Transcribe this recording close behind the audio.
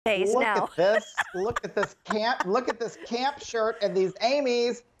days Look now. at this. Look at this camp shirt and these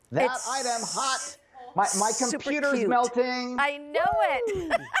Amy's. That item hot. My computer's cute. melting. I know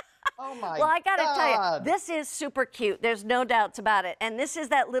it. Oh my Well, I gotta tell God. you, this is super cute. There's no doubts about it. And this is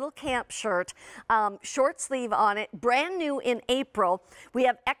that little camp shirt, short sleeve on it, brand new in April. We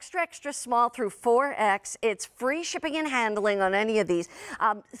have extra small through 4X. It's free shipping and handling on any of these.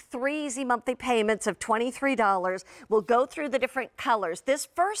 3 easy monthly payments of $23. We'll go through the different colors. This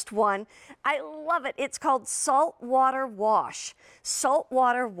first one, I love it. It's called Saltwater Wash.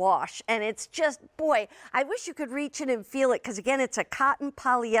 Saltwater Wash. And it's just, boy, I wish you could reach in and feel it, because again, it's a cotton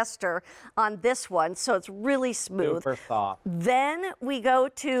polyester on this one, so it's really smooth. Super soft. Then we go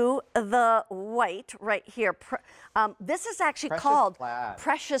to the white right here. This is actually called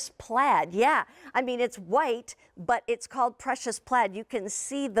Precious Plaid. Yeah, I mean, it's white, but it's called Precious Plaid. You can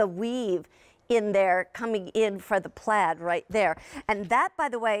see the weave in there coming in for the plaid right there. And that, by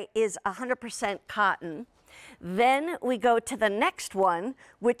the way, is 100% cotton. Then we go to the next one,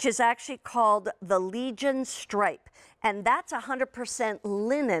 which is actually called the Legion Stripe. And that's 100%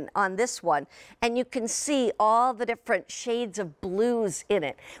 linen on this one. And you can see all the different shades of blues in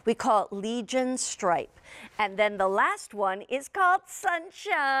it. We call it Legion Stripe. And then the last one is called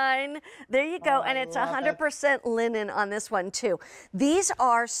Sunshine. There you go. And it's 100% linen on this one too. These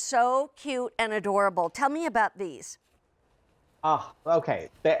are so cute and adorable. Tell me about these. Oh, okay.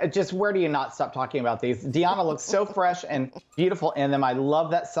 Just where do you not stop talking about these? Deanna looks so fresh and beautiful in them. I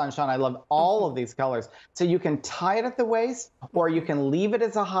love that sunshine. I love all of these colors. So you can tie it at the waist, or you can leave it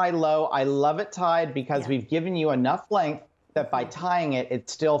as a high-low. I love it tied because we've given you enough length that by tying it, it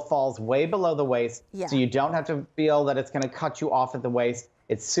still falls way below the waist. So you don't have to feel that it's going to cut you off at the waist.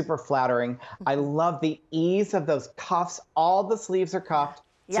 It's super flattering. I love the ease of those cuffs. All the sleeves are cuffed.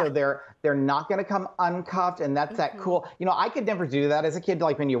 So they're not going to come uncuffed, and that's that cool. You know, I could never do that as a kid,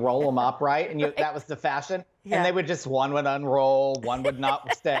 like when you roll them up, right? And that was the fashion. And they would just, one would unroll, one would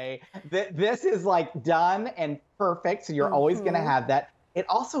not stay. This is like done and perfect, so you're always going to have that. It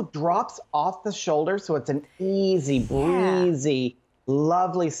also drops off the shoulder, so it's an easy, breezy,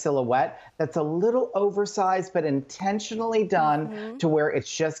 lovely silhouette that's a little oversized but intentionally done to where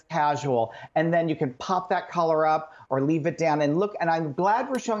it's just casual. And then you can pop that collar up or leave it down. And look, and I'm glad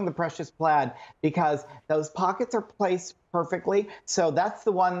we're showing the Precious Plaid, because those pockets are placed perfectly. So that's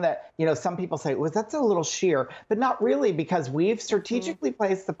the one that, you know, some people say, well, that's a little sheer, but not really, because we've strategically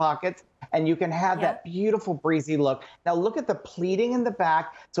placed the pockets, and you can have that beautiful breezy look. Now look at the pleating in the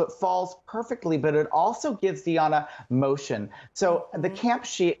back, so it falls perfectly, but it also gives Deanna motion. So the camp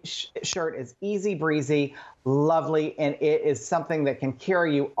shirt is easy breezy, lovely, and it is something that can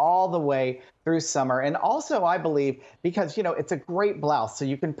carry you all the way through summer. And also, I believe, because, you know, it's a great blouse, so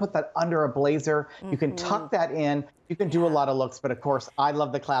you can put that under a blazer, you can tuck that in, you can do a lot of looks, but of course, I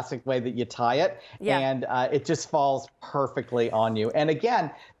love the classic way that you tie it, and it just falls perfectly on you. And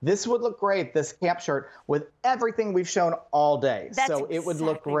again, this would look great, this camp shirt, with everything we've shown all day. So it would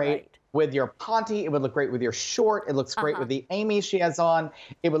look great with your ponte, it would look great with your short, it looks great with the Amy she has on,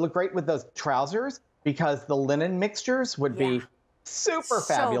 it would look great with those trousers, because the linen mixtures would be super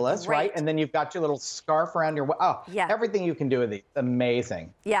fabulous, right? And then you've got your little scarf around your, everything you can do with these,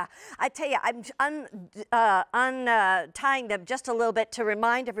 amazing. Yeah, I tell you, I'm untying them just a little bit to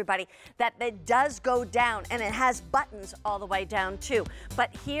remind everybody that it does go down, and it has buttons all the way down too. But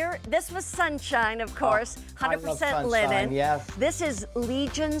here, this was Sunshine, of course, 100% linen. Yes. This is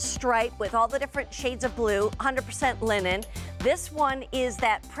Legion Stripe with all the different shades of blue, 100% linen. This one is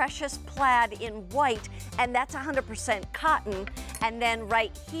that Precious Plaid in white, and that's 100% cotton. And then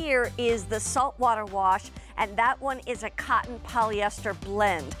right here is the Saltwater Wash, and that one is a cotton polyester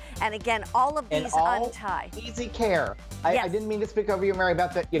blend. And again, all of these untie. Easy care. I didn't mean to speak over you, Mary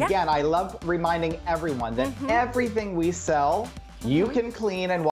Beth, but again, I love reminding everyone that everything we sell, you can clean and